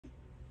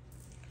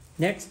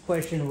Next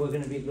question we're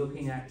going to be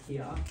looking at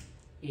here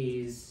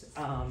is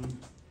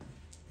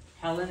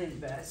Helen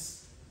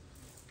invests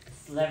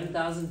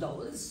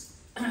 $11,000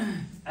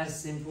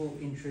 as simple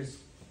interest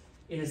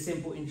in a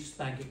simple interest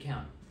bank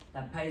account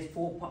that pays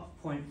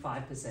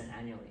 4.5%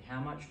 annually.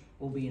 How much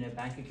will be in a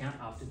bank account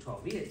after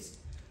 12 years?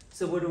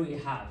 So what do we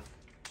have?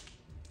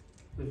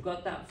 We've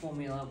got that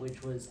formula,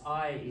 which was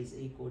I is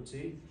equal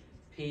to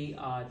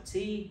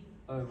PRT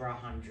over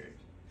 100.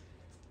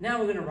 Now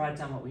we're going to write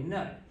down what we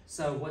know.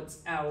 So what's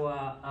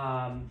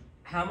our,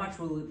 how much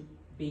will it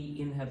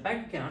be in her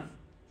bank account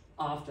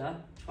after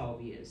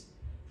 12 years?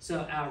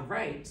 So our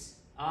rate,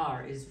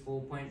 R, is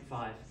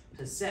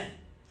 4.5%.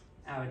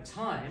 Our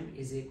time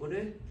is equal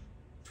to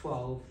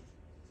 12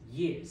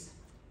 years,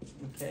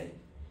 okay?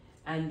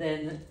 And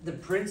then the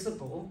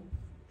principal,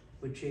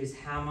 which is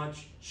how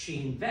much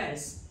she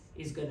invests,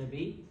 is going to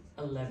be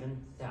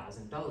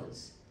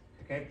 $11,000.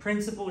 Okay,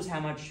 principal is how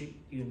much you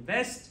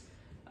invest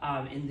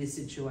in this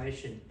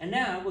situation. And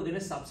now we're going to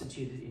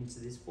substitute it into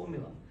this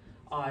formula.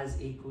 I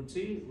is equal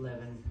to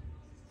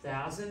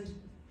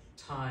 11,000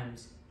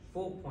 times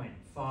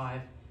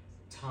 4.5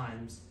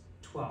 times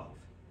 12.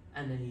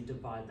 And then you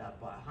divide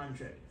that by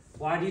 100.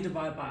 Why do you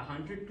divide by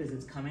 100? Because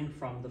it's coming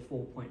from the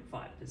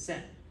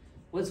 4.5%.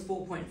 What's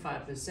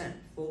 4.5%?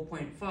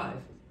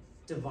 4.5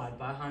 divided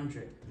by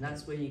 100. And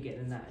that's where you're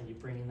getting that and you're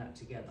bringing that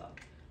together.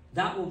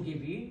 That will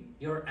give you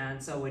your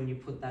answer when you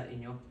put that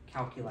in your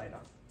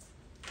calculator.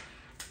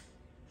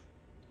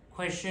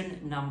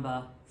 Question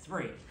number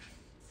 3.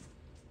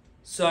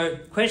 So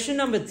question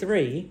number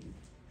 3,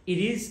 it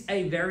is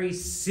a very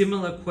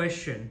similar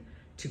question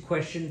to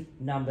question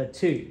number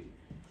 2.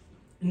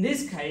 In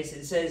this case,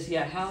 it says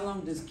here, how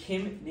long does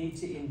Kim need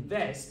to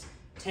invest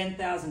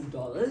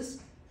 $10,000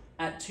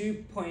 at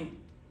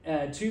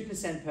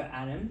 2% per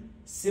annum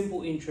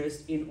simple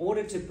interest in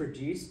order to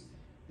produce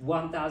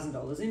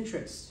 $1,000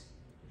 interest?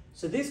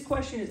 So this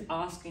question is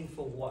asking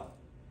for what?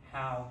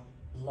 How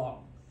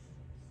long?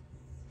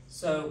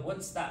 So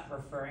what's that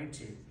referring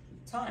to?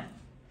 Time.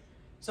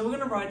 So we're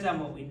going to write down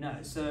what we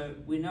know. So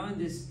we know in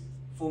this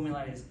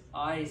formula is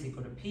I is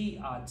equal to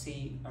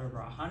PRT over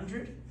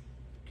 100.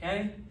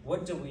 Okay,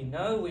 what do we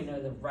know? We know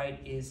the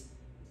rate is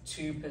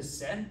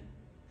 2%.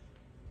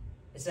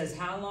 It says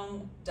how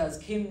long does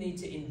Kim need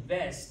to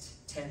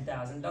invest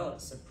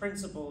 $10,000? So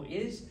principal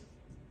is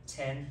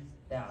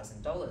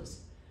 $10,000.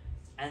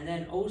 And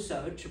then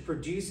also to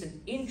produce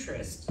an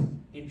interest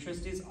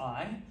is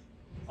I,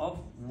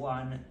 of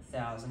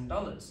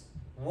 $1,000.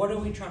 What are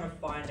we trying to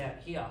find out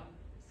here?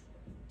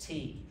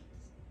 T.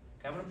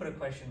 Okay, I'm going to put a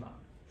question mark.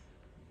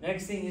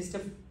 Next thing is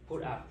to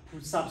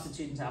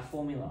substitute into our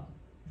formula.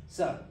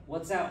 So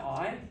what's our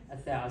I?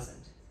 1,000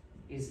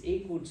 is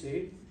equal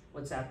to,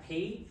 what's our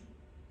P?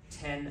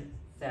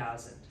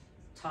 10,000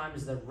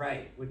 times the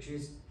rate, which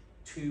is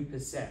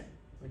 2%,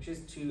 which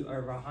is 2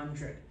 over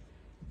 100,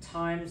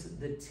 times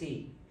the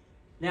T.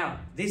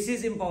 Now, this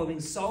is involving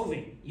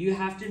solving. You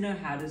have to know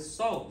how to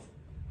solve.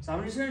 So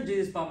I'm just going to do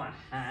this by my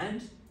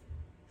hand.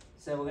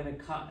 So we're going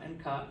to cut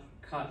and cut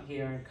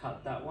here and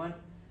cut that one.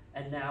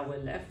 And now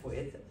we're left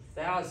with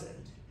 1,000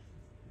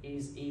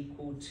 is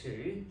equal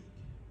to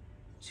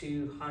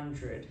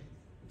 200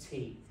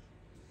 T.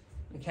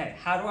 Okay,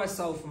 how do I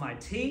solve for my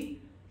T?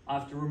 I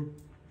have to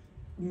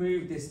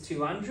remove this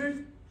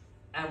 200.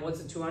 And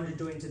what's the 200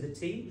 doing to the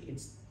T?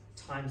 It's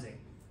timesing.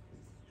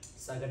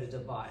 So I got to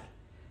divide.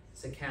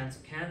 So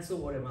cancel.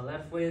 What am I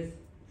left with?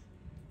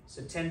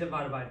 So 10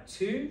 divided by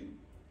 2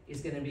 is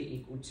going to be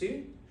equal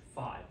to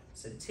 5.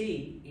 So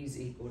T is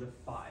equal to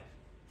 5.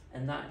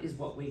 And that is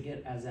what we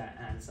get as our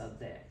answer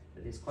there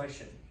for this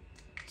question.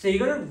 So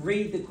you've got to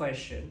read the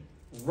question,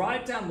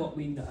 write down what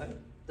we know,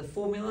 the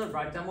formula,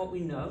 write down what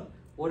we know.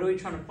 What are we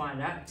trying to find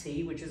out?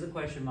 T, which is a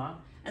question mark.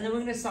 And then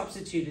we're going to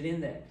substitute it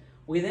in there.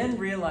 We then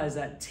realize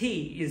that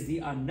T is the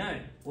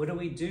unknown. What do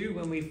we do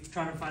when we're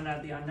trying to find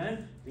out the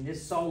unknown? We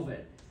just solve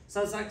it.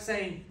 So it's like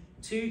saying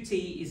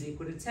 2T is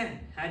equal to 10.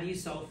 How do you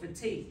solve for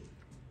T?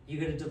 You're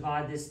going to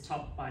divide this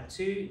top by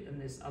 2 and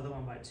this other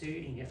one by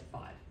 2 and get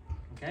 5.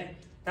 Okay?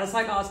 That's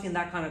like asking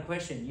that kind of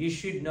question. You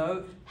should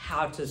know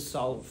how to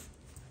solve.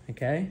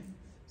 Okay?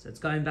 So it's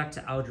going back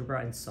to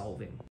algebra and solving.